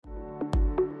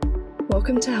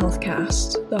Welcome to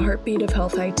HealthCast, the heartbeat of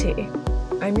health IT.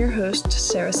 I'm your host,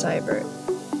 Sarah Seibert.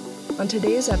 On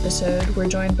today's episode, we're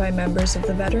joined by members of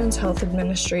the Veterans Health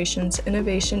Administration's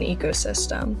Innovation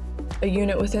Ecosystem, a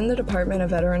unit within the Department of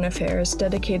Veteran Affairs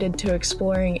dedicated to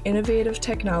exploring innovative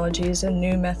technologies and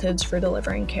new methods for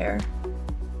delivering care.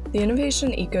 The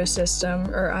Innovation Ecosystem,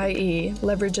 or IE,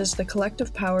 leverages the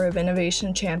collective power of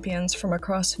innovation champions from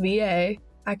across VA,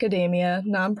 academia,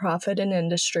 nonprofit, and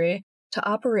industry to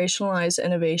operationalize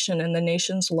innovation in the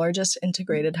nation's largest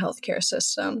integrated healthcare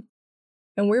system.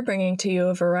 And we're bringing to you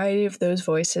a variety of those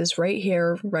voices right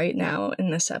here, right now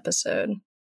in this episode.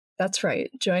 That's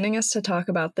right, joining us to talk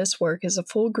about this work is a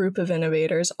full group of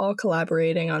innovators all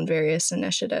collaborating on various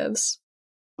initiatives.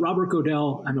 Robert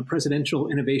Godell, I'm a Presidential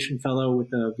Innovation Fellow with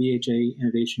the VHA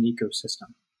Innovation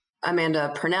Ecosystem.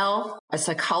 Amanda Purnell, a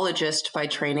psychologist by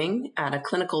training and a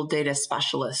clinical data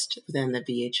specialist within the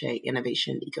VHA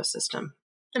Innovation Ecosystem.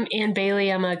 I'm Ann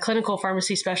Bailey. I'm a clinical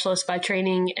pharmacy specialist by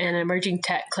training and an emerging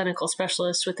tech clinical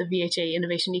specialist with the VHA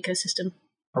Innovation Ecosystem.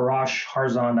 Arash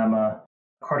Harzan, I'm a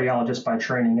cardiologist by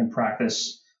training and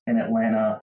practice in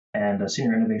Atlanta and a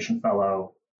senior innovation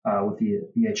fellow with the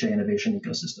VHA Innovation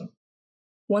Ecosystem.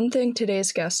 One thing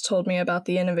today's guest told me about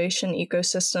the Innovation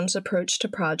Ecosystem's approach to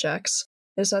projects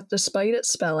is that despite its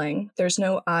spelling, there's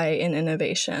no I in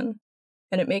innovation.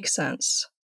 And it makes sense.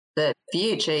 The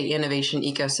VHA Innovation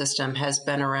Ecosystem has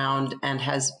been around and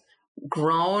has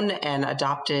grown and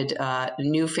adopted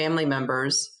new family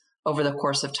members over the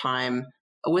course of time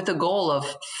with the goal of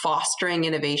fostering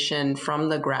innovation from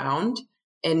the ground,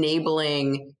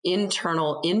 enabling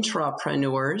internal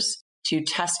intrapreneurs to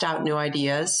test out new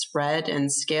ideas, spread and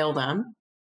scale them,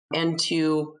 and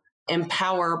to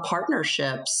empower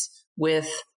partnerships with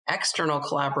external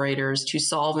collaborators to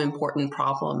solve important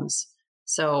problems.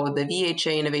 So the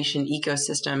VHA Innovation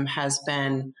Ecosystem has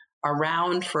been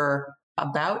around for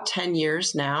about 10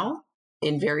 years now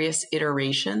in various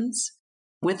iterations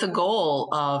with the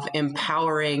goal of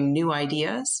empowering new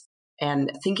ideas and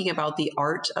thinking about the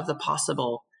art of the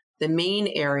possible. The main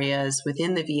areas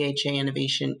within the VHA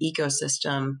Innovation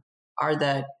Ecosystem are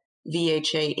the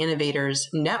VHA Innovators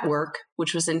Network,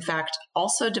 which was in fact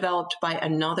also developed by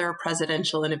another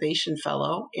Presidential Innovation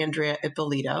Fellow, Andrea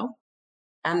Ippolito,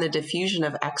 and the Diffusion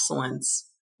of Excellence,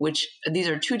 which these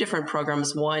are two different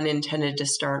programs, one intended to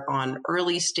start on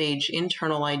early stage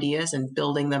internal ideas and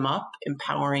building them up,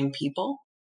 empowering people,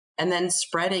 and then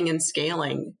spreading and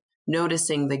scaling,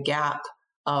 noticing the gap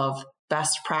of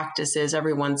best practices.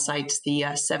 Everyone cites the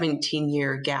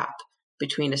 17-year gap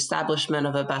between establishment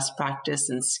of a best practice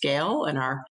and scale. And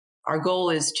our goal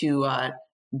is to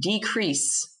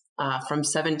decrease from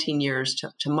 17 years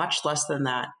to much less than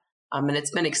that. And it's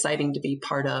been exciting to be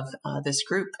part of this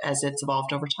group as it's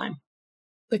evolved over time.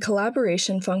 The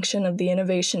collaboration function of the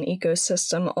innovation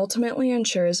ecosystem ultimately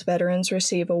ensures veterans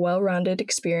receive a well-rounded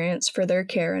experience for their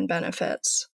care and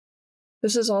benefits.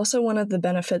 This is also one of the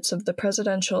benefits of the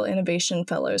Presidential Innovation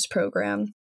Fellows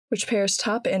Program, which pairs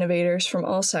top innovators from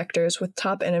all sectors with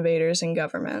top innovators in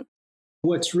government.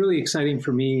 What's really exciting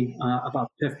for me about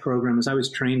the PIF program is I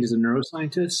was trained as a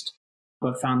neuroscientist,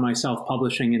 but found myself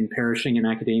publishing and perishing in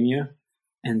academia.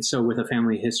 And so with a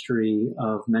family history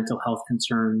of mental health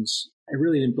concerns, I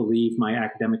really didn't believe my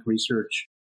academic research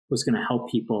was going to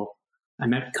help people. I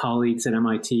met colleagues at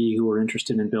MIT who were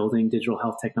interested in building digital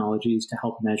health technologies to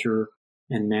help measure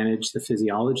and manage the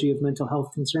physiology of mental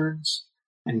health concerns.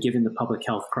 And given the public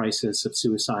health crisis of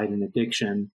suicide and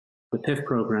addiction, the PIF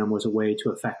program was a way to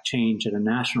affect change at a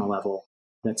national level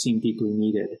that seemed deeply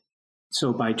needed.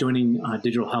 So by joining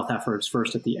digital health efforts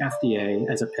first at the FDA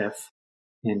as a PIF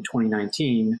in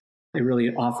 2019, it really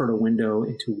offered a window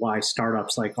into why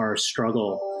startups like ours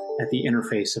struggle at the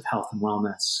interface of health and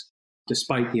wellness,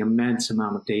 despite the immense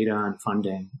amount of data and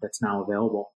funding that's now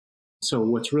available. So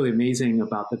what's really amazing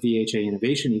about the VHA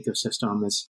Innovation Ecosystem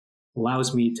is it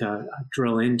allows me to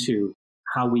drill into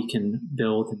how we can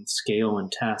build and scale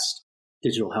and test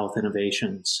digital health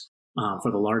innovations for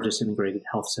the largest integrated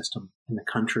health system in the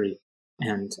country.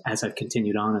 And as I've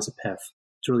continued on as a PIF,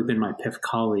 it's really been my PIF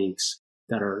colleagues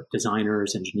that are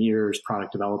designers, engineers,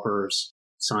 product developers,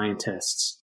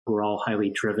 scientists, who are all highly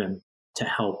driven to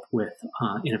help with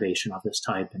innovation of this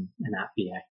type and at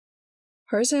VA.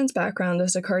 Harzan's background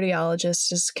as a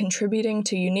cardiologist is contributing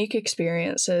to unique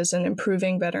experiences in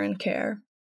improving veteran care.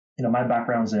 My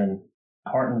background's in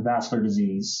heart and vascular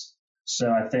disease.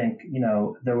 So I think,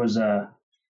 there was an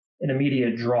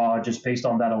immediate draw just based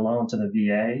on that alone to the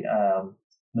VA.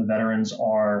 The veterans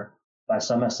are, by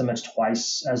some estimates,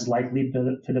 twice as likely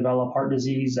to develop heart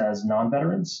disease as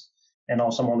non-veterans, and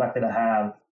also more likely to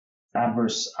have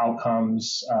adverse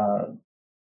outcomes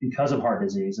because of heart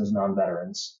disease as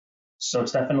non-veterans. So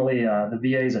it's definitely, the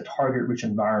VA is a target-rich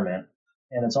environment.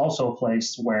 And it's also a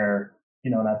place where,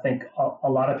 and I think a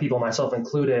lot of people, myself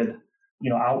included,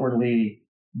 outwardly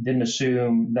didn't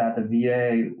assume that the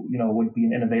VA, would be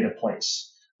an innovative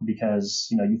place because,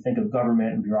 you think of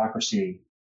government and bureaucracy,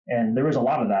 and there is a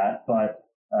lot of that, but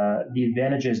the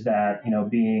advantage is that,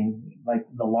 being like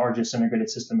the largest integrated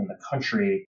system in the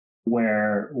country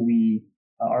where we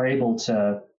are able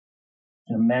to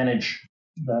manage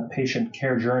the patient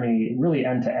care journey really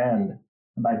end to end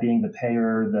by being the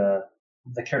payer,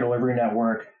 the care delivery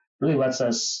network really lets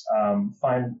us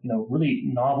find, really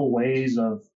novel ways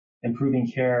of improving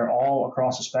care all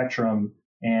across the spectrum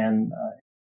and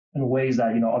in ways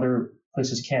that, other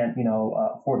places can't,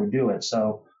 afford to do it.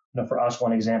 So, for us,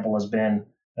 one example has been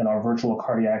in our virtual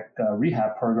cardiac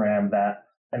rehab program that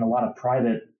in a lot of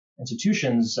private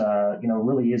institutions,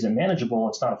 really isn't manageable.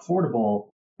 It's not affordable.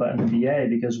 But in the VA,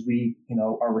 because we,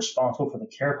 are responsible for the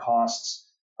care costs,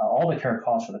 all the care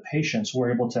costs for the patients,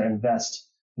 we're able to invest,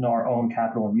 our own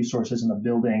capital and resources into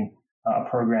building a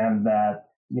program that,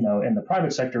 in the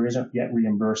private sector isn't yet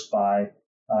reimbursed by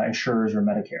insurers or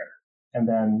Medicare. And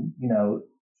then,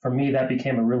 for me, that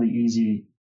became a really easy,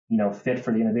 fit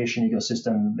for the innovation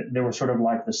ecosystem. They were sort of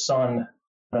like the sun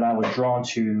that I was drawn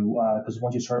to, because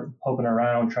once you start poking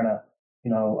around, trying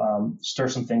to, stir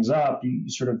some things up, you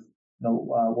sort of,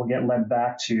 will get led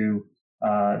back to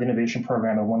the innovation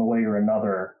program in one way or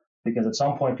another, because at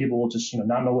some point people will just,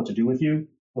 not know what to do with you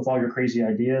with all your crazy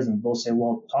ideas, and they'll say,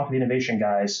 well, talk to the innovation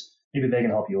guys, maybe they can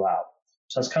help you out.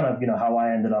 So that's kind of, how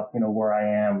I ended up, where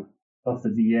I am, both the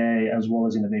VA as well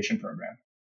as the innovation program.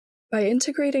 By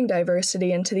integrating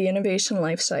diversity into the innovation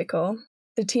lifecycle,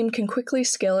 the team can quickly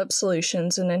scale up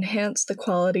solutions and enhance the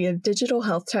quality of digital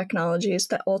health technologies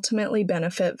that ultimately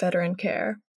benefit veteran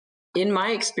care. In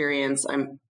my experience,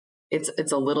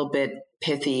 it's a little bit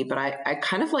pithy, but I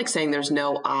kind of like saying there's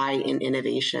no I in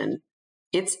innovation.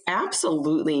 It's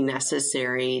absolutely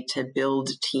necessary to build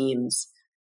teams.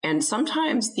 And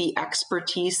sometimes the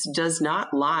expertise does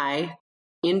not lie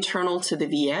internal to the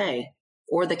VA,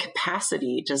 or the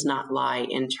capacity does not lie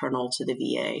internal to the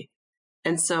VA.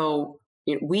 And so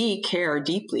we care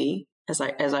deeply, as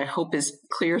I hope is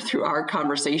clear through our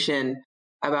conversation,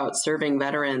 about serving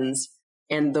veterans.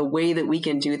 And the way that we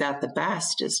can do that the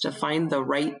best is to find the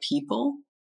right people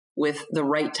with the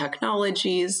right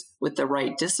technologies, with the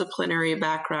right disciplinary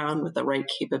background, with the right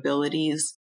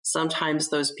capabilities. Sometimes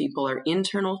those people are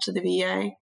internal to the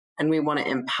VA, and we want to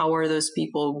empower those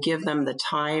people, give them the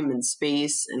time and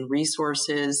space and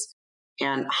resources,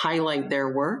 and highlight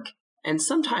their work. And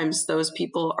sometimes those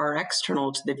people are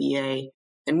external to the VA,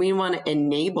 and we want to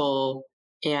enable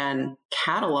and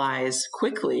catalyze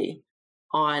quickly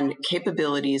on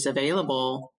capabilities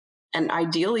available. And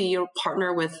ideally, you'll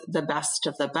partner with the best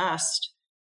of the best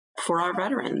for our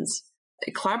veterans.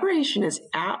 Collaboration is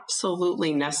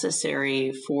absolutely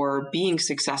necessary for being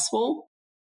successful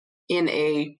in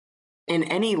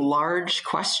any large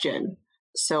question.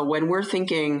 So when we're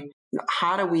thinking,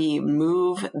 how do we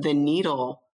move the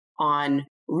needle on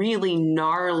really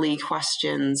gnarly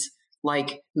questions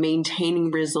like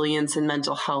maintaining resilience in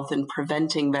mental health and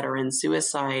preventing veteran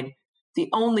suicide, the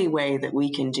only way that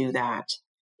we can do that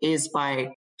is by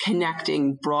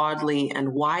connecting broadly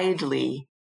and widely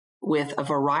with a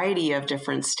variety of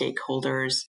different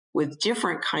stakeholders, with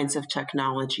different kinds of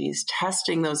technologies,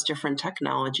 testing those different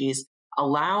technologies,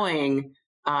 allowing,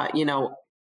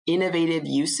 innovative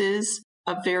uses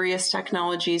of various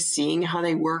technologies, seeing how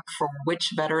they work for which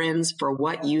veterans, for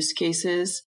what use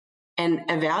cases, and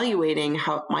evaluating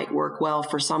how it might work well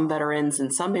for some veterans in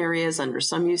some areas under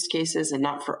some use cases and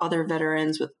not for other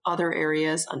veterans with other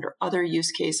areas under other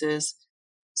use cases.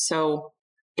 So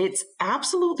it's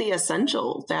absolutely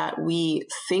essential that we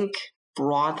think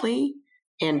broadly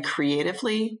and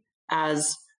creatively,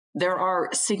 as there are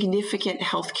significant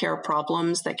healthcare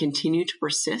problems that continue to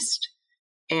persist.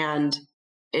 And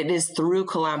it is through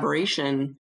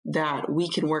collaboration that we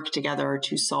can work together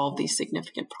to solve these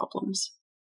significant problems.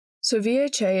 So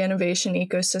VHA Innovation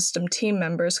Ecosystem team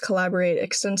members collaborate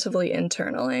extensively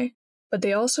internally, but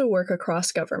they also work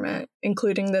across government,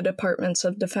 including the Departments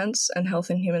of Defense and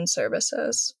Health and Human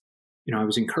Services. I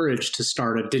was encouraged to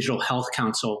start a digital health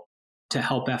council to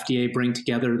help FDA bring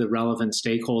together the relevant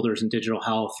stakeholders in digital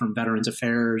health, from Veterans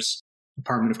Affairs,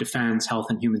 Department of Defense, Health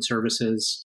and Human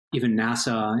Services, even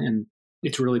NASA. And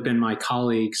it's really been my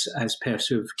colleagues as PIFs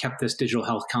who have kept this digital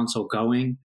health council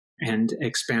going and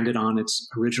expanded on its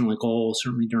original goal,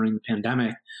 certainly during the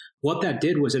pandemic. What that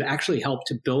did was it actually helped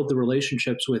to build the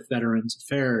relationships with Veterans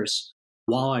Affairs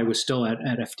while I was still at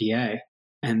FDA.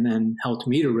 and then helped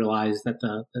me to realize that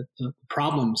the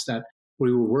problems that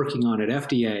we were working on at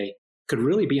FDA could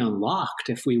really be unlocked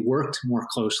if we worked more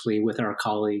closely with our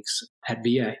colleagues at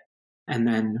VA. And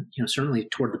then, certainly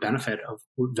toward the benefit of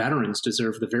veterans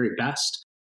deserve the very best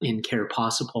in care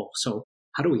possible. So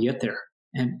how do we get there?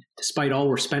 And despite all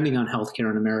we're spending on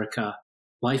healthcare in America,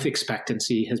 life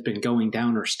expectancy has been going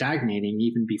down or stagnating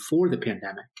even before the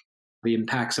pandemic. The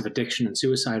impacts of addiction and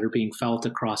suicide are being felt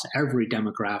across every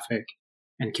demographic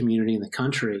and community in the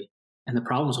country. And the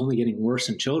problem is only getting worse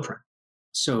in children.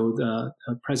 So the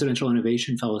Presidential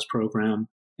Innovation Fellows Program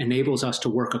enables us to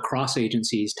work across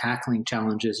agencies, tackling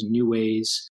challenges in new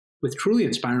ways with truly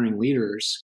inspiring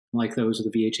leaders like those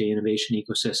of the VHA innovation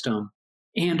ecosystem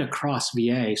and across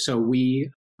VA. So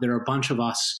there are a bunch of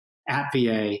us at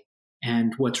VA.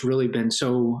 And what's really been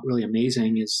so really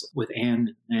amazing is with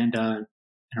Anne, Amanda,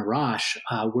 and Arash,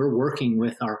 we're working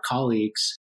with our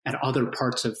colleagues at other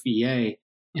parts of VA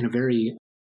in a very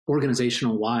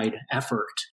organizational-wide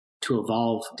effort to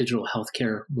evolve digital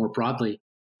healthcare more broadly.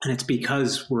 And it's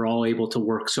because we're all able to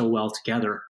work so well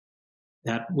together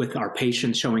that with our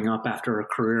patients showing up after a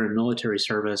career in military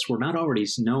service, we're not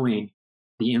always knowing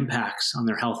the impacts on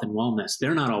their health and wellness.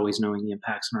 They're not always knowing the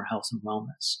impacts on our health and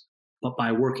wellness. But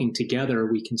by working together,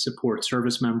 we can support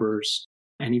service members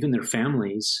and even their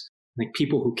families, like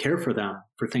people who care for them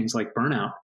for things like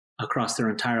burnout across their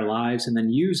entire lives, and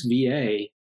then use VA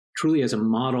truly as a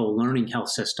model learning health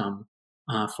system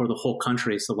for the whole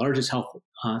country. It's the largest health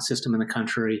system in the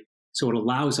country. So it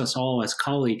allows us all as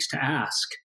colleagues to ask,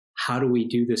 how do we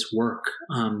do this work,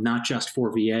 not just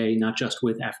for VA, not just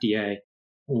with FDA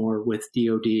or with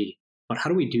DOD, but how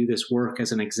do we do this work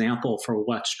as an example for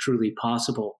what's truly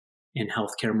possible in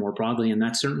healthcare more broadly? And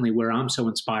that's certainly where I'm so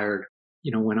inspired,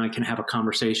 when I can have a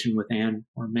conversation with Anne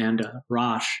or Amanda,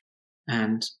 Arash,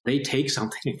 and they take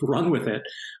something and run with it.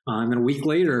 And then a week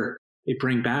later, they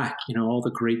bring back, all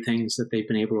the great things that they've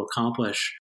been able to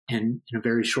accomplish in a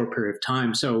very short period of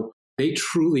time. So they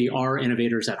truly are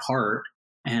innovators at heart.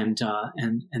 And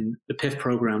the PIF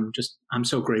program, I'm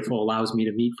so grateful, allows me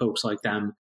to meet folks like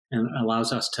them and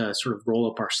allows us to sort of roll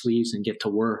up our sleeves and get to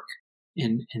work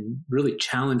in really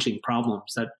challenging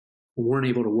problems that weren't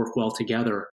able to work well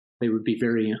together. They would be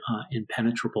very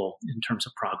impenetrable in terms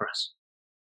of progress.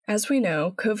 As we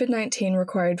know, COVID-19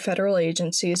 required federal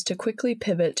agencies to quickly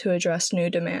pivot to address new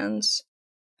demands.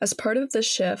 As part of this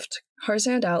shift,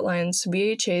 Harzand outlines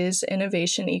VHA's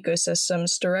innovation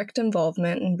ecosystem's direct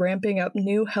involvement in ramping up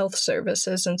new health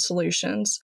services and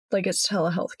solutions, like its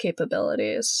telehealth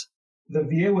capabilities. The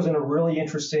VA was in a really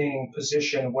interesting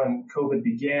position when COVID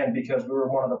began because we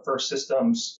were one of the first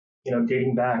systems,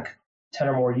 dating back 10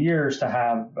 or more years to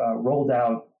have rolled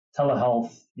out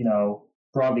telehealth,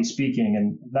 broadly speaking.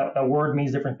 And that word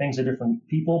means different things to different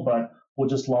people, but we'll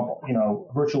just lump,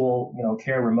 virtual,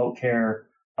 care, remote care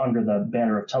under the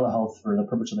banner of telehealth for the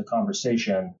purpose of the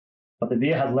conversation. But the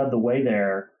VA had led the way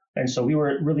there. And so we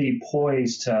were really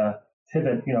poised to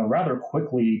pivot, rather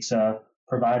quickly to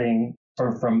providing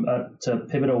to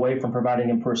pivot away from providing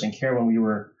in-person care when we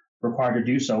were required to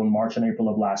do so in March and April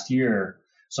of last year.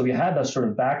 So we had that sort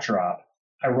of backdrop.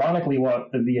 Ironically,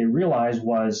 what the VA realized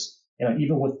was,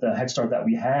 even with the head start that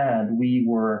we had, we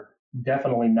were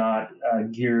definitely not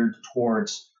geared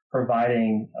towards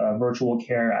providing virtual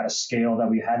care at a scale that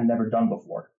we had never done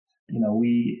before.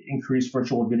 We increased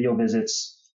virtual video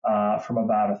visits from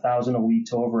about 1,000 a week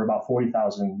to over about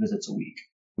 40,000 visits a week,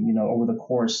 over the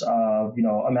course of,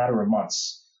 a matter of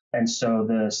months. And so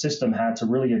the system had to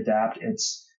really adapt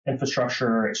its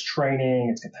infrastructure, its training,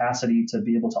 its capacity to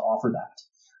be able to offer that.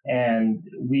 And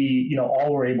we,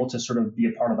 all were able to sort of be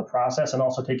a part of the process and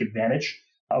also take advantage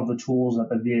of the tools that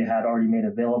the VA had already made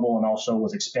available and also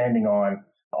was expanding on.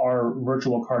 Our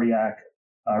virtual cardiac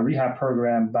rehab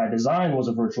program by design was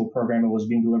a virtual program. It was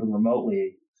being delivered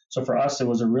remotely. So for us, it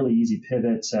was a really easy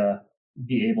pivot to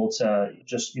be able to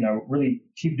just, really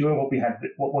keep doing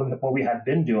what we had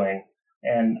been doing.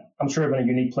 And I'm sort of in a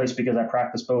unique place because I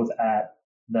practice both at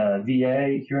the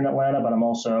VA here in Atlanta, but I'm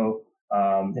also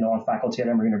on faculty at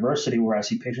Emory University where I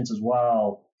see patients as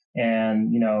well.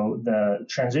 And, the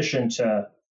transition to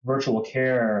virtual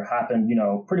care happened,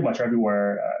 pretty much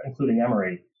everywhere, including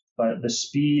Emory. But the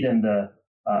speed and the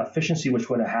efficiency which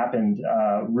would have happened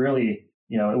really,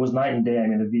 it was night and day. I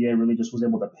mean, the VA really just was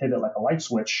able to pivot like a light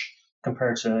switch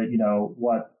compared to,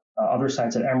 what other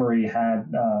sites at Emory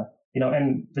had,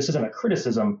 and this isn't a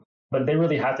criticism, but they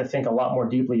really had to think a lot more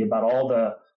deeply about all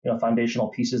the foundational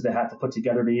pieces they had to put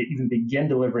together to even begin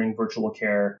delivering virtual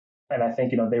care. And I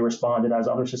think, they responded as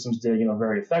other systems did,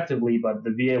 very effectively, but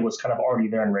the VA was kind of already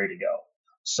there and ready to go.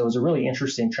 So it was a really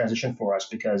interesting transition for us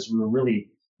because we were really,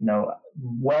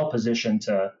 well positioned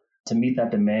to meet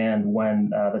that demand when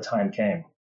the time came.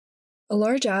 A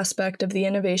large aspect of the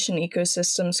innovation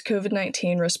ecosystem's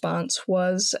COVID-19 response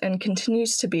was and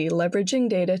continues to be leveraging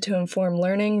data to inform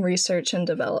learning, research, and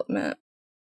development.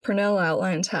 Pernell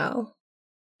outlines how.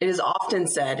 It is often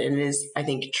said, and it is, I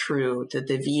think, true, that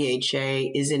the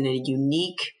VHA is in a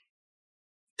unique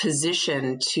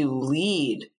position to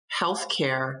lead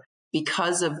healthcare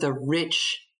because of the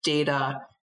rich data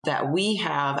that we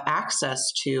have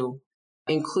access to,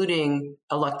 including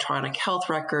electronic health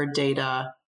record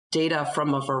data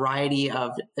from a variety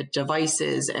of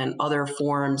devices and other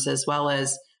forms, as well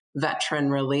as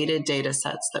veteran-related data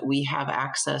sets that we have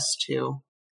access to.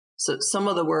 So some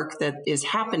of the work that is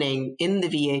happening in the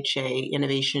VHA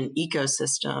innovation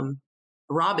ecosystem,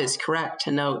 Rob is correct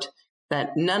to note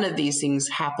that none of these things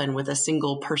happen with a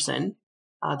single person.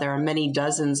 There are many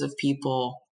dozens of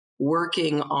people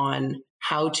working on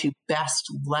how to best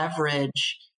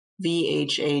leverage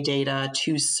VHA data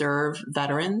to serve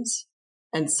veterans.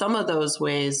 And some of those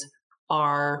ways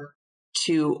are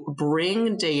to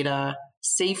bring data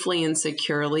safely and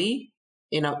securely,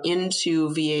 into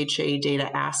VHA data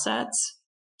assets,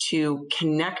 to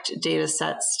connect data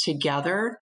sets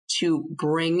together, to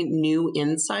bring new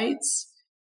insights,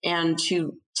 and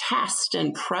to test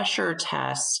and pressure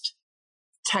test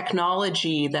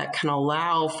technology that can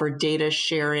allow for data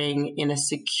sharing in a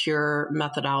secure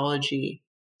methodology.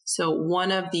 So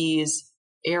one of these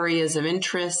areas of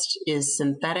interest is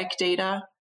synthetic data,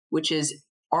 which is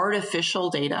artificial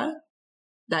data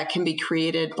that can be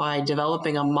created by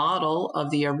developing a model of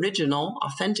the original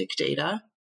authentic data,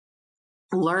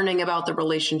 learning about the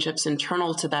relationships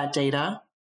internal to that data,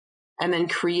 and then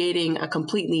creating a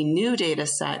completely new data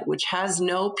set which has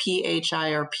no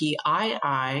PHI or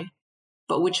PII,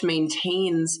 but which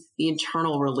maintains the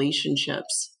internal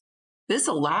relationships. This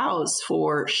allows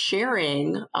for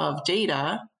sharing of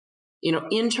data,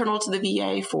 internal to the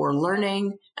VA for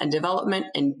learning and development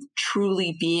and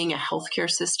truly being a healthcare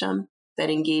system that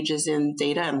engages in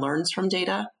data and learns from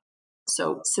data.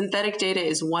 So synthetic data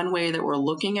is one way that we're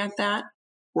looking at that.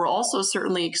 We're also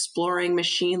certainly exploring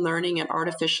machine learning and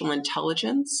artificial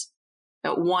intelligence.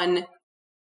 One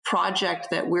project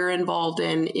that we're involved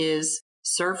in is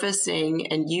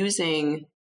surfacing and using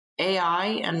AI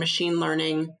and machine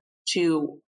learning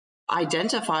to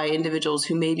identify individuals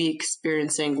who may be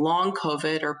experiencing long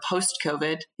COVID or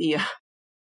post-COVID.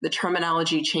 The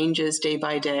terminology changes day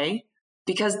by day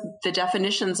because the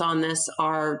definitions on this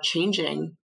are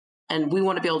changing, and we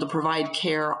want to be able to provide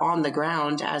care on the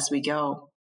ground as we go.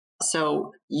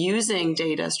 So using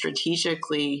data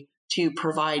strategically to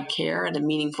provide care in a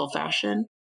meaningful fashion.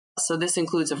 So this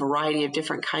includes a variety of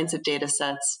different kinds of data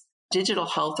sets, digital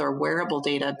health or wearable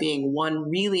data being one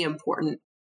really important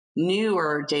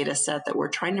newer data set that we're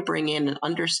trying to bring in and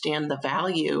understand the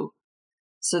value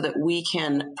so that we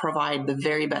can provide the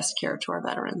very best care to our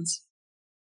veterans.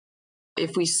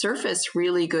 If we surface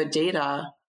really good data,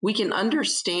 we can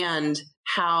understand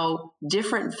how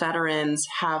different veterans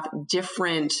have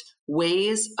different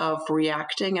ways of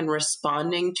reacting and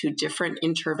responding to different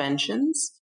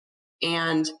interventions.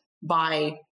 And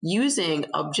by using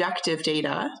objective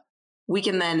data, we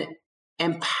can then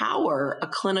empower a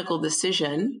clinical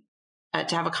decision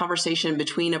to have a conversation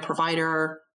between a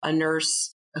provider, a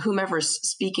nurse, whomever's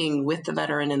speaking with the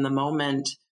veteran in the moment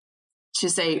to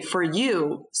say, for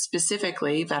you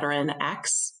specifically, veteran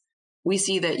X, we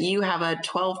see that you have a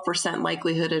 12%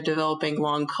 likelihood of developing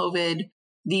long COVID.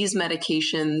 These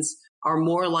medications are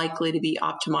more likely to be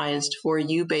optimized for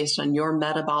you based on your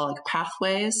metabolic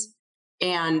pathways.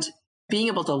 And being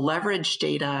able to leverage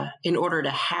data in order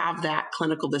to have that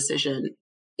clinical decision.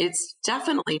 It's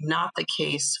definitely not the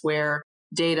case where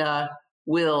data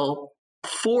will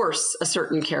force a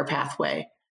certain care pathway,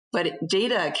 but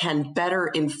data can better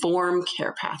inform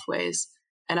care pathways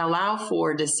and allow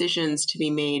for decisions to be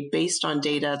made based on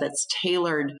data that's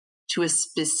tailored to a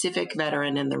specific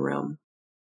veteran in the room.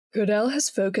 Godel has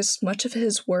focused much of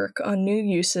his work on new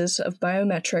uses of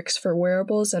biometrics for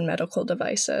wearables and medical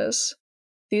devices.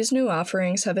 These new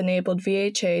offerings have enabled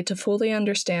VHA to fully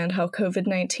understand how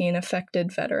COVID-19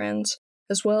 affected veterans,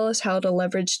 as well as how to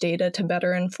leverage data to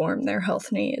better inform their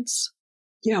health needs.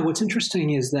 Yeah, what's interesting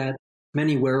is that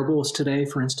many wearables today,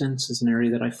 for instance, is an area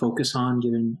that I focus on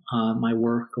given my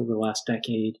work over the last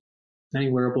decade. Many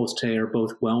wearables today are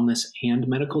both wellness and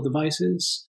medical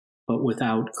devices, but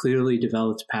without clearly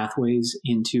developed pathways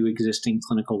into existing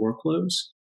clinical workflows,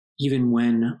 even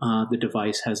when the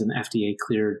device has an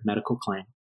FDA-cleared medical claim.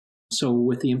 So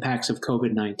with the impacts of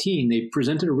COVID-19, they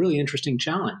presented a really interesting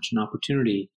challenge, an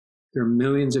opportunity There are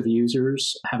millions of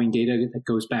users having data that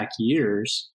goes back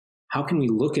years. How can we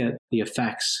look at the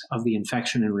effects of the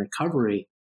infection and recovery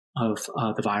of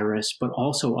the virus, but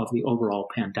also of the overall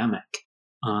pandemic,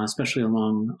 especially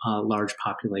along a large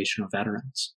population of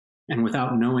veterans? And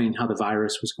without knowing how the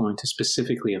virus was going to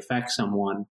specifically affect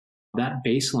someone, that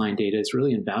baseline data is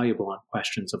really invaluable on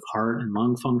questions of heart and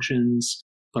lung functions,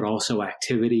 but also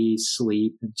activity,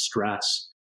 sleep, and stress.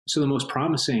 So the most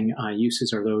promising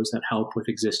uses are those that help with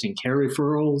existing care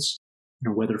referrals,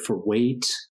 whether for weight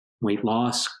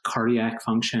loss, cardiac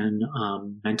function,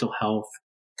 mental health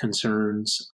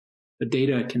concerns. The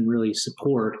data can really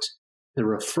support the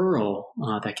referral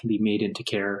that can be made into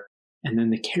care, and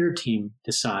then the care team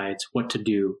decides what to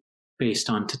do based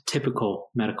on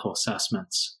typical medical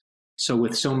assessments. So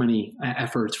with so many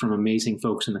efforts from amazing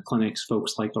folks in the clinics,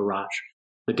 folks like Arash,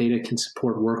 the data can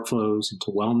support workflows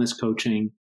into wellness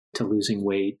coaching, to losing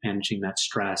weight, managing that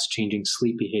stress, changing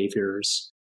sleep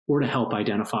behaviors, or to help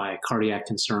identify a cardiac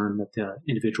concern that the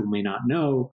individual may not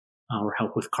know, or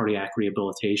help with cardiac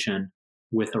rehabilitation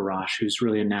with Arash, who's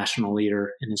really a national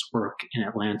leader in his work in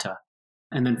Atlanta.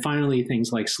 And then finally,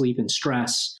 things like sleep and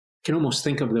stress. Can almost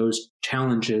think of those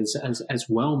challenges as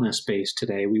wellness-based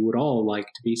today. We would all like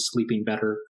to be sleeping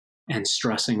better and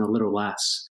stressing a little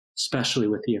less, especially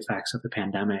with the effects of the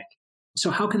pandemic. So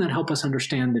how can that help us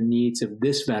understand the needs of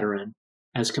this veteran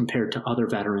as compared to other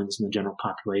veterans in the general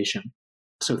population?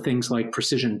 So things like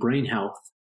precision brain health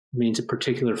remains a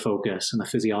particular focus, and the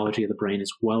physiology of the brain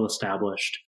is well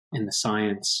established in the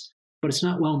science, but it's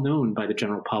not well known by the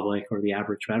general public or the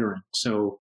average veteran.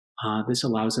 So this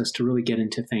allows us to really get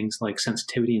into things like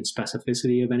sensitivity and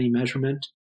specificity of any measurement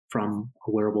from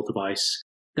a wearable device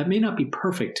that may not be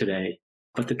perfect today,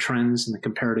 but the trends and the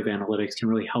comparative analytics can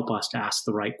really help us to ask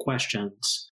the right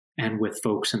questions, and with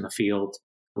folks in the field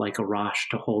like Arash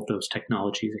to hold those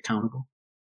technologies accountable.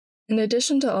 In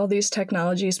addition to all these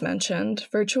technologies mentioned,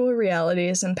 virtual reality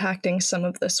is impacting some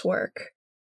of this work.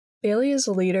 Bailey is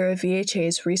a leader of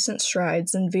VHA's recent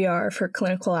strides in VR for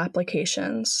clinical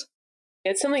applications.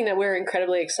 It's something that we're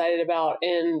incredibly excited about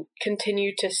and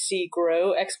continue to see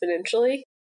grow exponentially.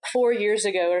 4 years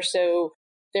ago or so,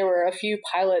 there were a few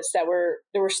pilots that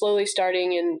were slowly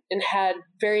starting and had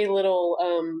very little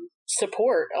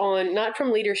support on, not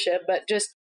from leadership, but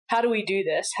just how do we do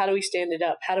this? How do we stand it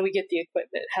up? How do we get the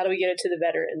equipment? How do we get it to the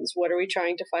veterans? What are we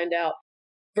trying to find out?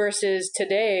 Versus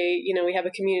today, we have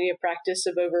a community of practice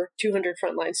of over 200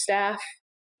 frontline staff.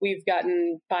 We've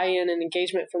gotten buy-in and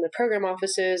engagement from the program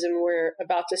offices, and we're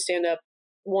about to stand up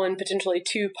one, potentially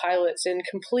two pilots in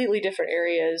completely different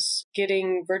areas,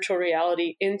 getting virtual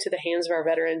reality into the hands of our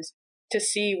veterans to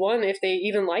see, one, if they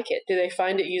even like it. Do they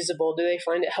find it usable? Do they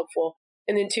find it helpful?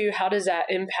 And then two, how does that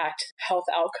impact health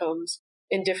outcomes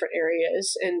in different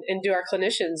areas? And do our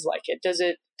clinicians like it? Does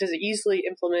it easily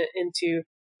implement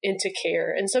into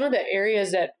care? And some of the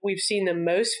areas that we've seen the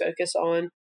most focus on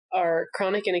are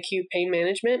chronic and acute pain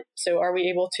management. So are we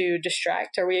able to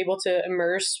distract? Are we able to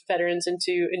immerse veterans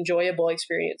into enjoyable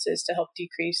experiences to help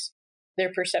decrease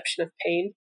their perception of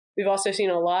pain? We've also seen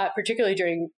a lot, particularly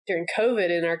during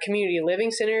COVID, in our community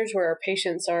living centers where our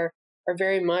patients are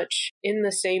very much in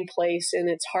the same place, and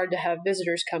it's hard to have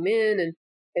visitors come in, and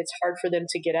it's hard for them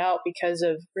to get out because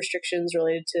of restrictions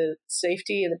related to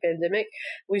safety and the pandemic.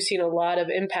 We've seen a lot of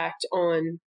impact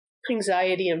on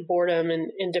anxiety and boredom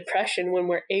and depression when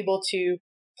we're able to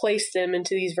place them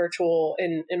into these virtual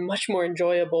and much more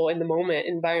enjoyable in the moment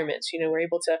environments. We're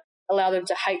able to allow them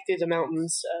to hike through the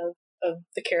mountains of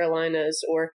the Carolinas,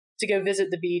 or to go visit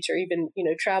the beach, or even,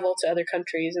 travel to other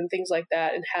countries and things like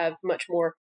that, and have much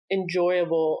more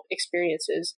enjoyable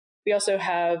experiences. We also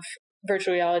have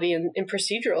virtual reality in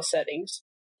procedural settings,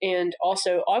 and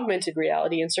also augmented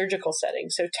reality in surgical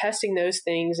settings. So testing those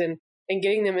things and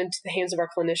getting them into the hands of our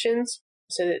clinicians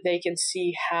so that they can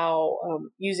see how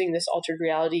using this altered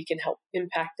reality can help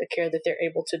impact the care that they're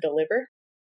able to deliver.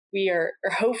 We are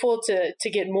hopeful to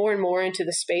get more and more into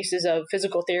the spaces of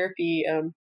physical therapy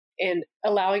and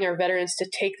allowing our veterans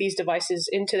to take these devices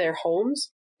into their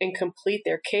homes and complete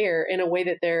their care in a way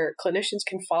that their clinicians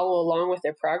can follow along with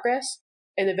their progress.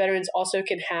 And the veterans also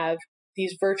can have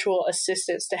these virtual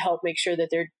assistants to help make sure that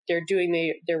they're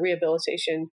doing their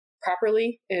rehabilitation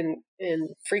properly and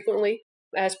frequently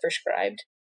as prescribed.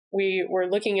 We were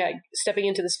looking at stepping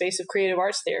into the space of creative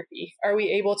arts therapy. Are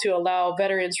we able to allow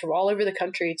veterans from all over the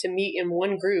country to meet in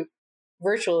one group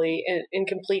virtually and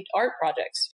complete art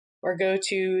projects, or go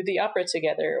to the opera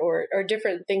together, or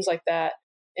different things like that?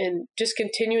 And just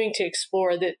continuing to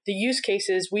explore the use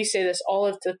cases. We say this all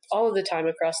of the time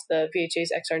across the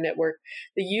VHA's XR network.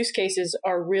 The use cases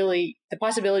are really, the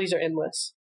possibilities are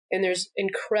endless. And there's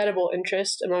incredible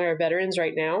interest among our veterans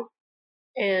right now.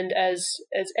 And as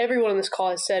everyone on this call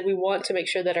has said, we want to make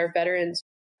sure that our veterans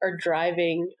are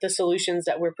driving the solutions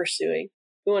that we're pursuing.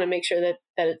 We want to make sure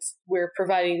that we're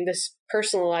providing this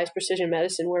personalized precision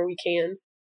medicine where we can.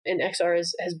 And XR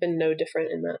has been no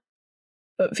different in that.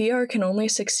 But VR can only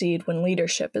succeed when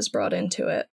leadership is brought into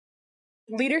it.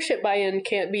 Leadership buy-in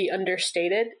can't be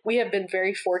understated. We have been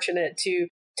very fortunate to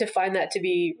find that to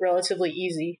be relatively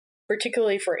easy,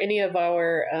 particularly for any of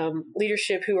our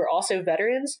leadership who are also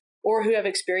veterans or who have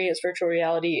experienced virtual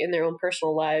reality in their own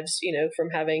personal lives,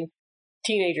 from having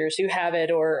teenagers who have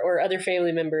it or other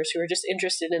family members who are just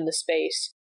interested in the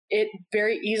space. It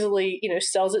very easily,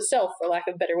 sells itself, for lack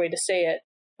of a better way to say it.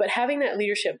 But having that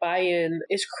leadership buy-in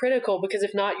is critical because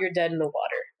if not, you're dead in the water,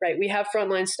 right? We have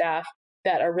frontline staff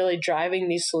that are really driving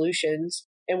these solutions,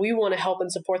 and we want to help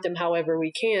and support them however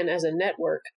we can as a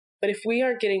network. But if we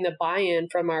aren't getting the buy-in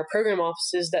from our program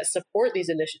offices that support these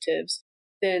initiatives,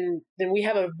 then we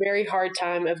have a very hard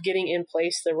time of getting in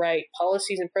place the right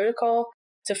policies and protocol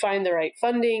to find the right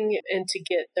funding and to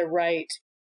get the right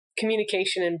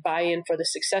communication and buy-in for the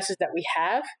successes that we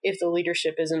have if the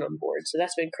leadership isn't on board. So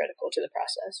that's been critical to the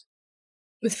process.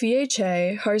 With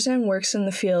VHA, Harzan works in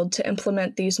the field to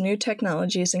implement these new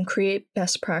technologies and create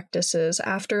best practices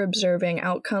after observing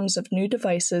outcomes of new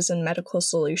devices and medical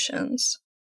solutions.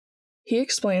 He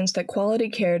explains that quality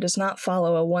care does not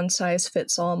follow a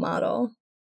one-size-fits-all model.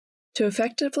 To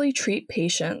effectively treat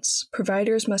patients,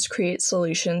 providers must create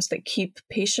solutions that keep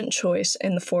patient choice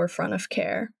in the forefront of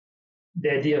care. The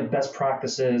idea of best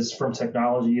practices from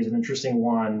technology is an interesting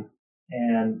one.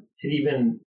 And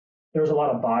there's a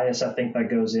lot of bias, I think, that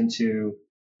goes into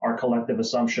our collective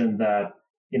assumption that,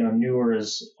 newer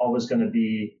is always going to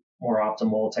be more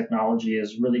optimal. Technology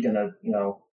is really going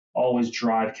to, always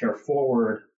drive care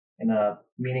forward in a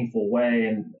meaningful way.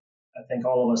 And I think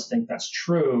all of us think that's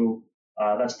true.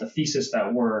 That's the thesis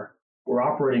that we're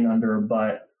operating under.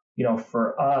 But,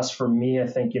 for me, I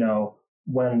think,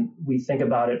 when we think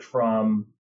about it from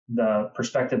the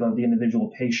perspective of the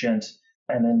individual patient,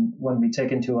 and then when we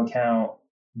take into account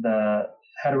the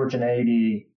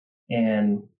heterogeneity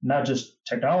in not just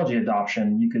technology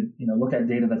adoption, you could, look at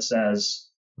data that says,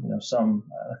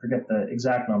 I forget the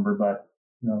exact number, but,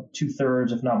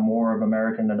 2/3, if not more, of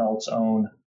American adults own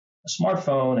a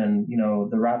smartphone. And,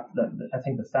 I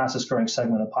think the fastest growing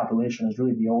segment of the population is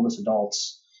really the oldest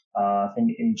adults. I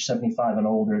think age 75 and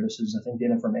older. This is, I think,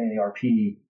 data from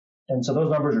AARP. And so those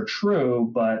numbers are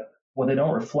true, but what they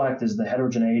don't reflect is the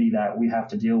heterogeneity that we have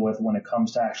to deal with when it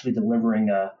comes to actually delivering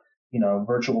a,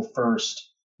 virtual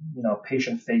first,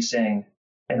 patient-facing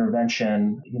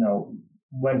intervention,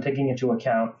 when taking into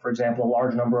account, for example, a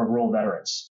large number of rural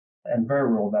veterans and very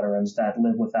rural veterans that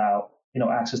live without,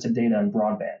 access to data and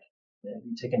broadband. If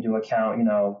you take into account,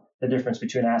 the difference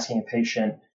between asking a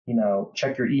patient,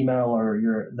 check your email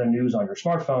or the news on your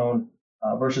smartphone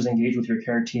versus engage with your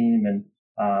care team and,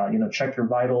 check your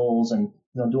vitals and,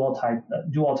 do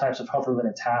all types of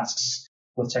health-related tasks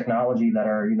with technology that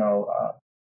are,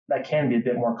 that can be a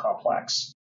bit more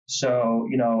complex. So,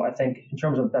 I think in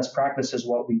terms of best practices,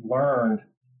 what we've learned,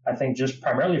 I think just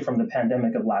primarily from the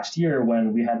pandemic of last year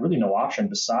when we had really no option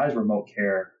besides remote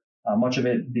care, much of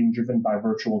it being driven by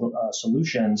virtual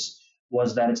solutions,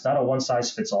 was that it's not a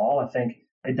one-size-fits-all. I think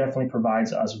it definitely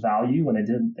provides us value, and it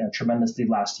did tremendously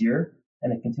last year,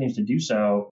 and it continues to do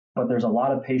so. But there's a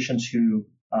lot of patients who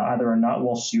either are not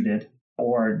well suited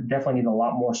or definitely need a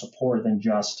lot more support than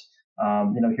just,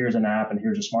 here's an app and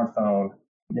here's a smartphone,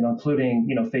 including,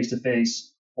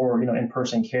 face-to-face or,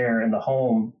 in-person care in the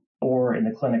home or in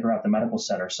the clinic or at the medical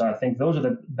center. So I think those are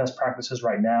the best practices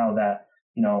right now that,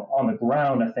 on the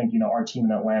ground, I think, our team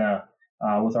in Atlanta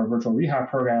with our virtual rehab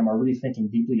program are really thinking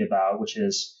deeply about, which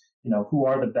is, who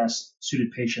are the best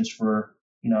suited patients for,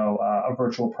 a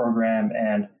virtual program,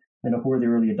 and, who are the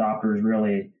early adopters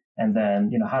really. And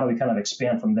then, how do we kind of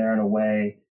expand from there in a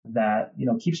way that,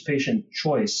 keeps patient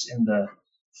choice in the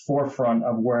forefront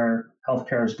of where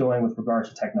healthcare is going with regards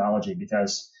to technology?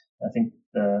 Because I think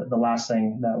the last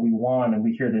thing that we want, and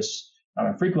we hear this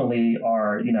frequently,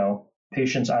 are,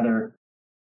 patients either,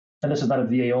 and this is not a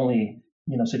VA only,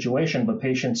 situation, but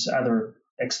patients either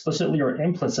explicitly or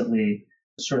implicitly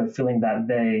sort of feeling that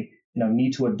they,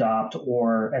 need to adopt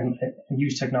and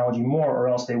use technology more, or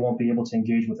else they won't be able to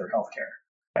engage with their healthcare.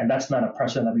 And that's not a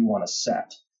precedent that we want to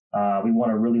set. We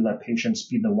want to really let patients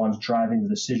be the ones driving the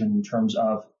decision in terms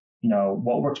of,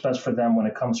 what works best for them when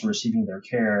it comes to receiving their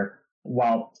care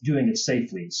while doing it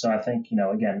safely. So I think,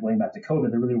 again, going back to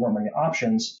COVID, there really weren't many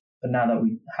options. But now that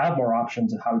we have more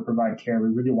options of how we provide care, we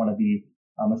really want to be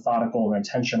methodical and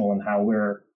intentional in how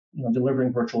we're,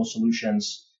 delivering virtual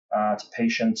solutions to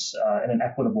patients in an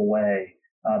equitable way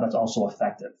that's also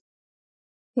effective.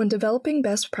 When developing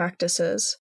best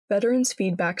practices, veterans'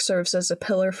 feedback serves as a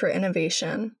pillar for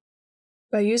innovation.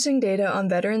 By using data on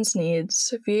veterans'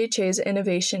 needs, VHA's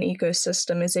innovation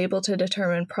ecosystem is able to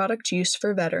determine product use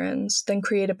for veterans, then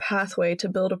create a pathway to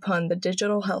build upon the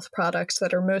digital health products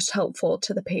that are most helpful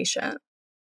to the patient.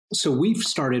 So we've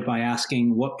started by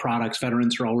asking what products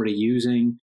veterans are already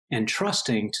using and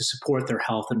trusting to support their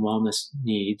health and wellness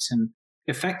needs, and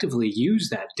effectively use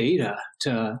that data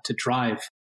to drive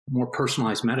more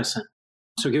personalized medicine.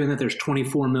 So given that there's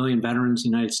 24 million veterans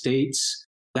in the United States,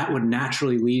 that would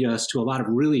naturally lead us to a lot of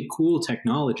really cool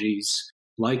technologies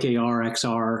like AR,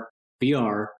 XR,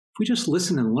 VR. If we just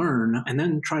listen and learn and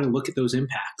then try to look at those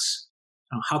impacts,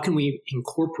 how can we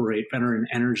incorporate veteran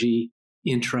energy,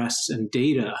 interests, and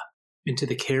data into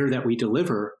the care that we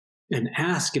deliver, and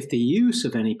ask if the use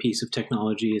of any piece of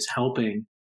technology is helping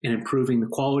in improving the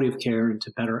quality of care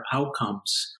into better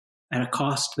outcomes at a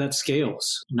cost that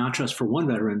scales, not just for one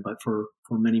veteran, but for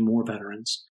many more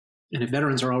veterans. And if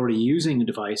veterans are already using a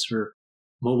device or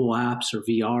mobile apps or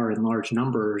VR in large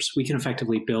numbers, we can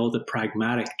effectively build a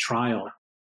pragmatic trial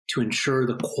to ensure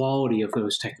the quality of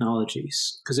those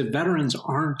technologies. Because if veterans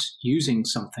aren't using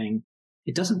something,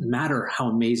 it doesn't matter how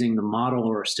amazing the model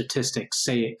or statistics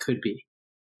say it could be.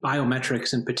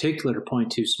 Biometrics in particular point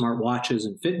to smartwatches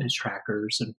and fitness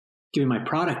trackers. And given my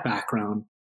product background,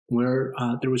 where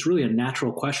there was really a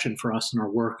natural question for us in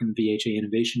our work in the VHA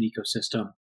innovation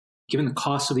ecosystem. Given the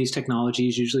cost of these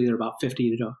technologies, usually they're about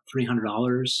 $50 to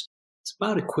 $300. It's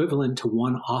about equivalent to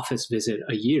one office visit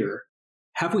a year.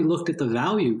 Have we looked at the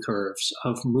value curves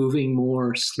of moving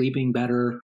more, sleeping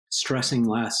better, stressing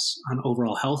less on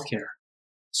overall healthcare?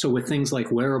 So with things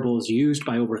like wearables used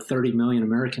by over 30 million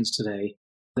Americans today,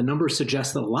 the numbers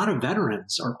suggest that a lot of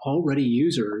veterans are already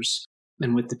users.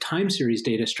 And with the time series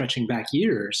data stretching back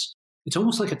years, it's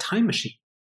almost like a time machine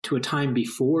to a time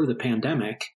before the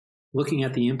pandemic, looking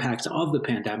at the impacts of the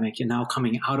pandemic and now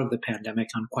coming out of the pandemic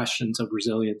on questions of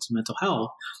resilience and mental health.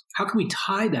 How can we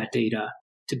tie that data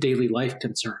to daily life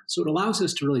concerns? So it allows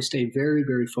us to really stay very,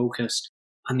 very focused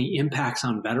on the impacts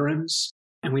on veterans.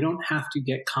 And we don't have to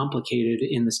get complicated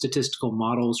in the statistical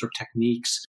models or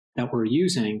techniques that we're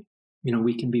using.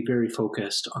 We can be very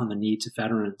focused on the needs of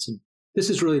veterans. And this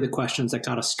is really the questions that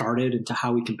got us started into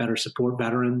how we can better support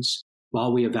veterans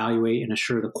while we evaluate and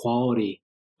assure the quality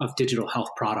of digital health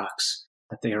products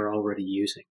that they are already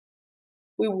using.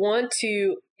 We want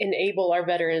to enable our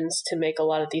veterans to make a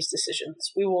lot of these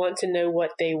decisions. We want to know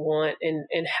what they want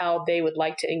and how they would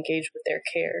like to engage with their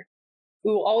care.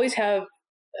 We will always have,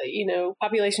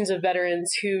 populations of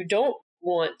veterans who don't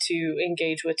want to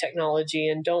engage with technology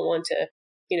and don't want to,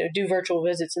 do virtual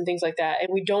visits and things like that. And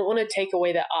we don't want to take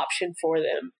away that option for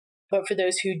them. But for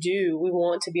those who do, we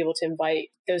want to be able to invite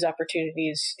those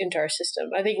opportunities into our system.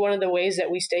 I think one of the ways that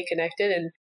we stay connected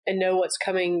and know what's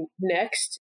coming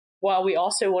next, while we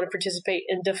also want to participate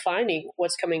in defining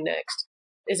what's coming next,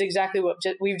 is exactly what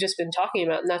we've just been talking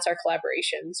about, and that's our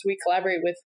collaborations. We collaborate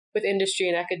with industry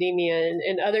and academia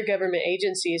and other government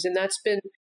agencies, and that's been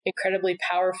incredibly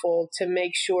powerful to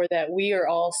make sure that we are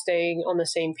all staying on the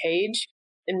same page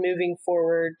and moving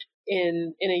forward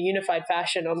in a unified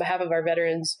fashion on behalf of our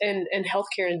veterans and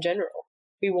healthcare in general.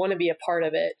 We want to be a part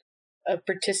of it, of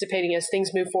participating as things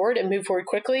move forward and move forward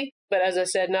quickly. But as I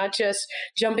said, not just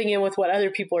jumping in with what other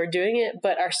people are doing it,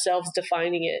 but ourselves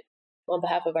defining it on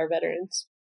behalf of our veterans.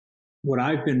 What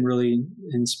I've been really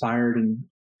inspired and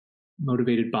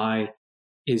motivated by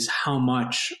is how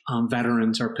much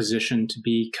veterans are positioned to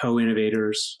be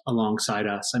co-innovators alongside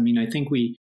us. I mean, I think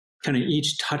we kind of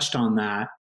each touched on that,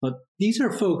 but these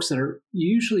are folks that are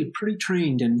usually pretty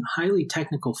trained in highly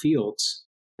technical fields,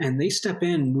 and they step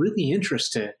in really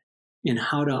interested in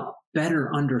how to better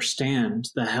understand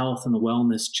the health and the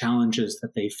wellness challenges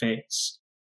that they face.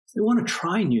 They want to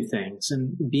try new things,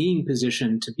 and being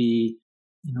positioned to be,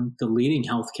 the leading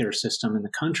healthcare system in the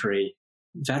country,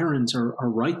 veterans are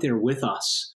right there with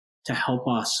us to help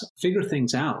us figure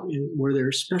things out. Where there are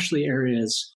especially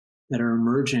areas that are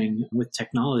emerging with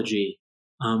technology,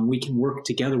 we can work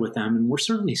together with them. And we're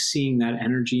certainly seeing that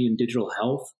energy in digital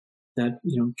health that,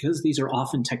 because these are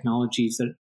often technologies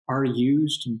that are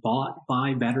used and bought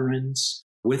by veterans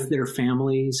with their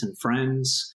families and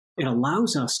friends, it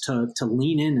allows us to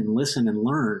lean in and listen and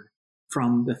learn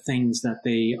from the things that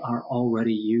they are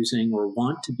already using or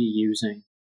want to be using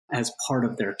as part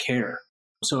of their care.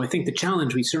 So I think the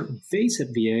challenge we certainly face at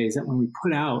VA is that when we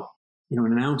put out, an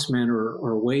announcement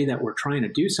or a way that we're trying to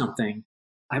do something,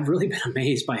 I've really been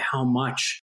amazed by how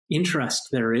much interest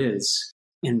there is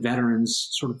in veterans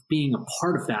sort of being a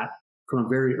part of that from a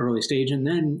very early stage. And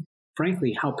then,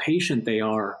 frankly, how patient they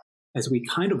are as we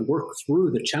kind of work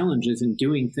through the challenges in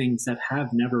doing things that have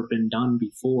never been done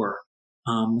before.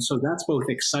 So that's both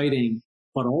exciting,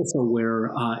 but also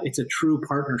where it's a true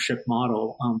partnership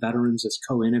model, veterans as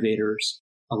co-innovators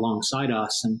alongside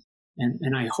us.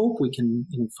 And I hope we can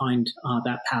find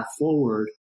that path forward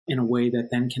in a way that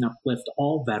then can uplift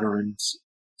all veterans.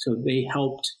 So they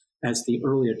helped as the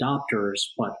early adopters,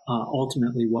 but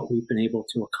ultimately what we've been able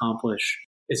to accomplish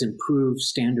is improve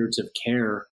standards of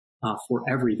care for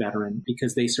every veteran,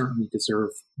 because they certainly deserve,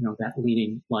 that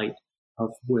leading light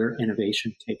of where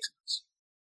innovation takes us.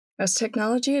 As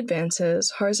technology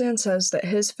advances, Harzan says that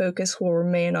his focus will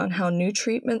remain on how new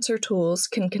treatments or tools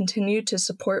can continue to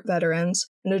support veterans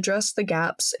and address the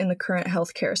gaps in the current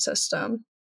healthcare system.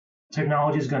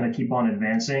 Technology is going to keep on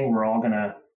advancing. We're all going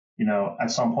to,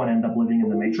 at some point end up living in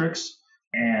the matrix.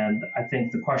 And I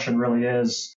think the question really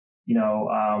is,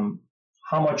 how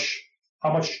much,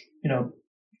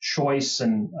 choice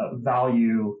and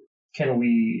value can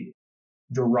we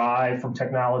derive from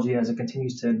technology as it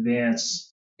continues to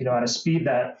advance, at a speed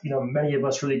that, many of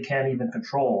us really can't even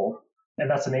control. And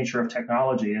that's the nature of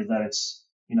technology, is that it's,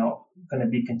 going to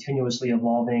be continuously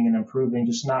evolving and improving,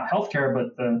 just not healthcare,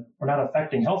 but we're not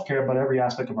affecting healthcare, but every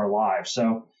aspect of our lives.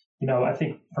 So, I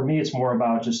think for me, it's more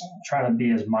about just trying to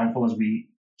be as mindful as we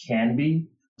can be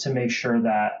to make sure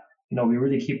that, we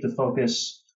really keep the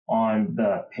focus on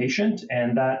the patient.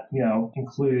 And that,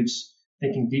 includes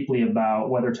thinking deeply about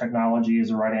whether technology is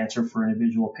the right answer for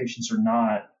individual patients or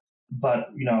not. But,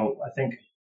 I think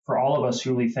for all of us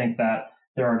who really think that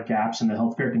there are gaps in the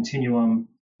healthcare continuum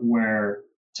where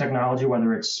technology,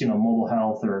 whether it's, mobile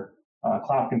health or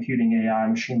cloud computing, AI,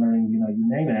 machine learning, you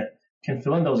name it, can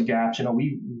fill in those gaps.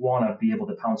 We want to be able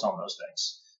to pounce on those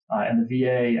things. And the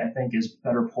VA, I think, is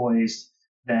better poised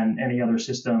than any other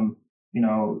system,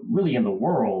 really in the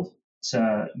world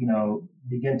to,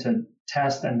 begin to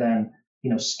test and then,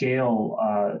 scale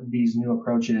these new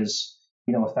approaches,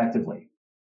 effectively.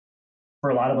 For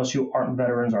a lot of us who aren't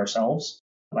veterans ourselves,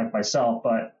 like myself,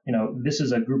 but, this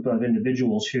is a group of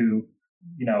individuals who,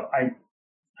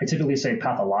 I typically say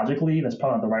pathologically, that's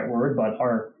probably not the right word, but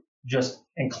are just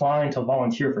inclined to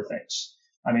volunteer for things.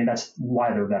 I mean, that's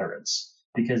why they're veterans,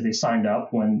 because they signed up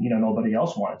when, nobody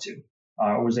else wanted to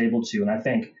or was able to. And I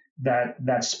think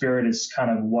that spirit is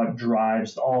kind of what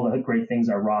drives all the great things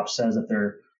that Rob says that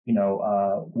they're,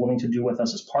 willing to do with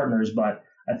us as partners. But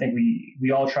I think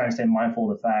we all try and stay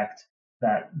mindful of the fact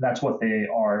that that's what they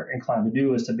are inclined to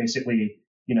do, is to basically,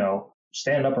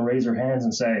 stand up and raise their hands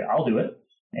and say, I'll do it.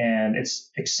 And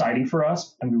it's exciting for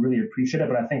us and we really appreciate it.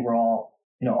 But I think we're all,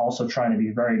 also trying to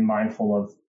be very mindful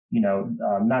of,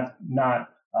 not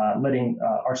letting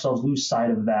ourselves lose sight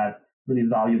of that really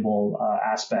valuable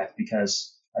aspect,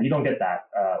 because you don't get that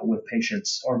with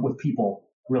patients or with people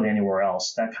really anywhere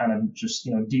else. That kind of just,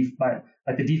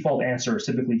 like the default answer is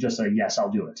typically just a yes,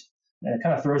 I'll do it. And it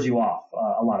kind of throws you off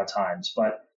a lot of times,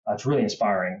 but it's really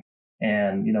inspiring.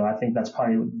 And, I think that's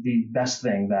probably the best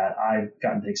thing that I've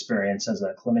gotten to experience as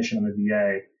a clinician in the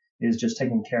VA, is just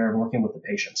taking care and working with the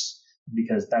patients,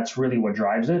 because that's really what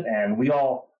drives it. And we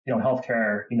all,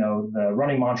 healthcare, the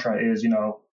running mantra is,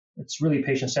 it's really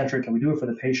patient-centric and we do it for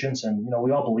the patients. And,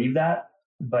 we all believe that.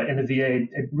 But in the VA,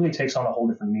 it really takes on a whole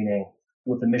different meaning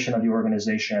with the mission of the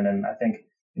organization. And I think,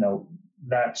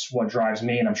 that's what drives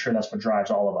me. And I'm sure that's what drives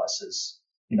all of us, is,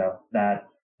 that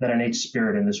innate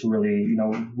spirit in this really,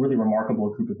 really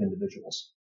remarkable group of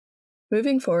individuals.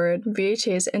 Moving forward,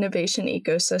 VHA's innovation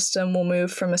ecosystem will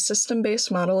move from a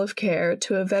system-based model of care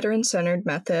to a veteran-centered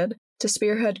method to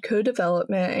spearhead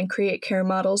co-development and create care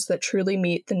models that truly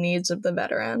meet the needs of the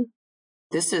veteran.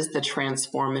 This is the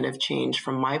transformative change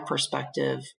from my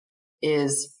perspective,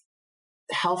 is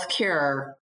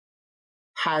healthcare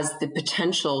has the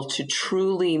potential to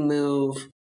truly move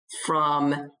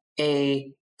from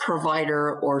a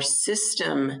provider or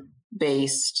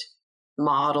system-based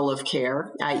model of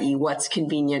care, i.e. what's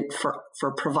convenient for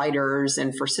providers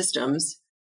and for systems,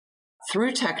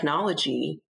 through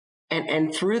technology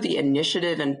and through the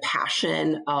initiative and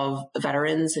passion of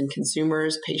veterans and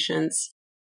consumers, patients,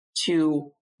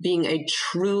 to being a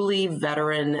truly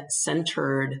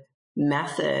veteran-centered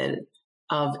method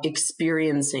of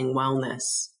experiencing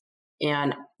wellness.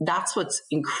 And that's what's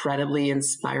incredibly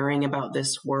inspiring about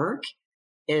this work,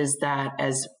 is that,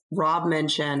 as Rob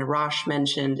mentioned, Rosh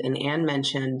mentioned, and Anne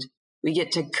mentioned, we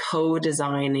get to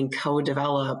co-design and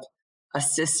co-develop a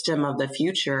system of the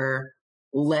future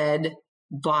led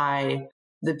by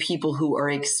the people who are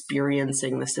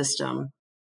experiencing the system.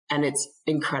 And it's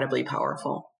incredibly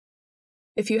powerful.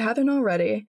 If you haven't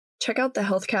already, Check out the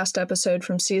HealthCast episode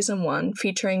from Season 1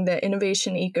 featuring the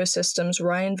Innovation Ecosystem's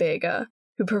Ryan Vega,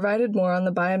 who provided more on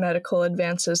the biomedical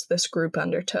advances this group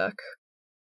undertook.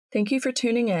 Thank you for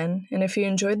tuning in, and if you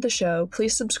enjoyed the show,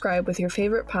 please subscribe with your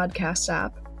favorite podcast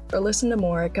app or listen to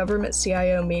more at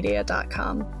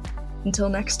governmentciomedia.com. Until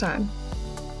next time.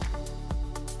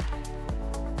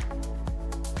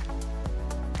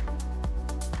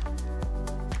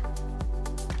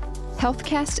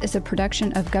 HealthCast is a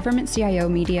production of Government CIO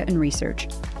Media and Research.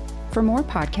 For more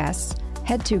podcasts,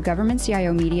 head to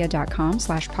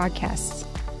governmentciomedia.com/podcasts.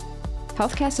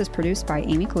 HealthCast is produced by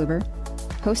Amy Kluber,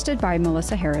 hosted by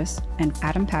Melissa Harris and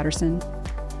Adam Patterson.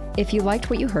 If you liked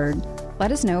what you heard,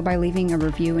 let us know by leaving a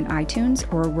review in iTunes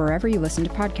or wherever you listen to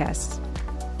podcasts.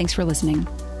 Thanks for listening.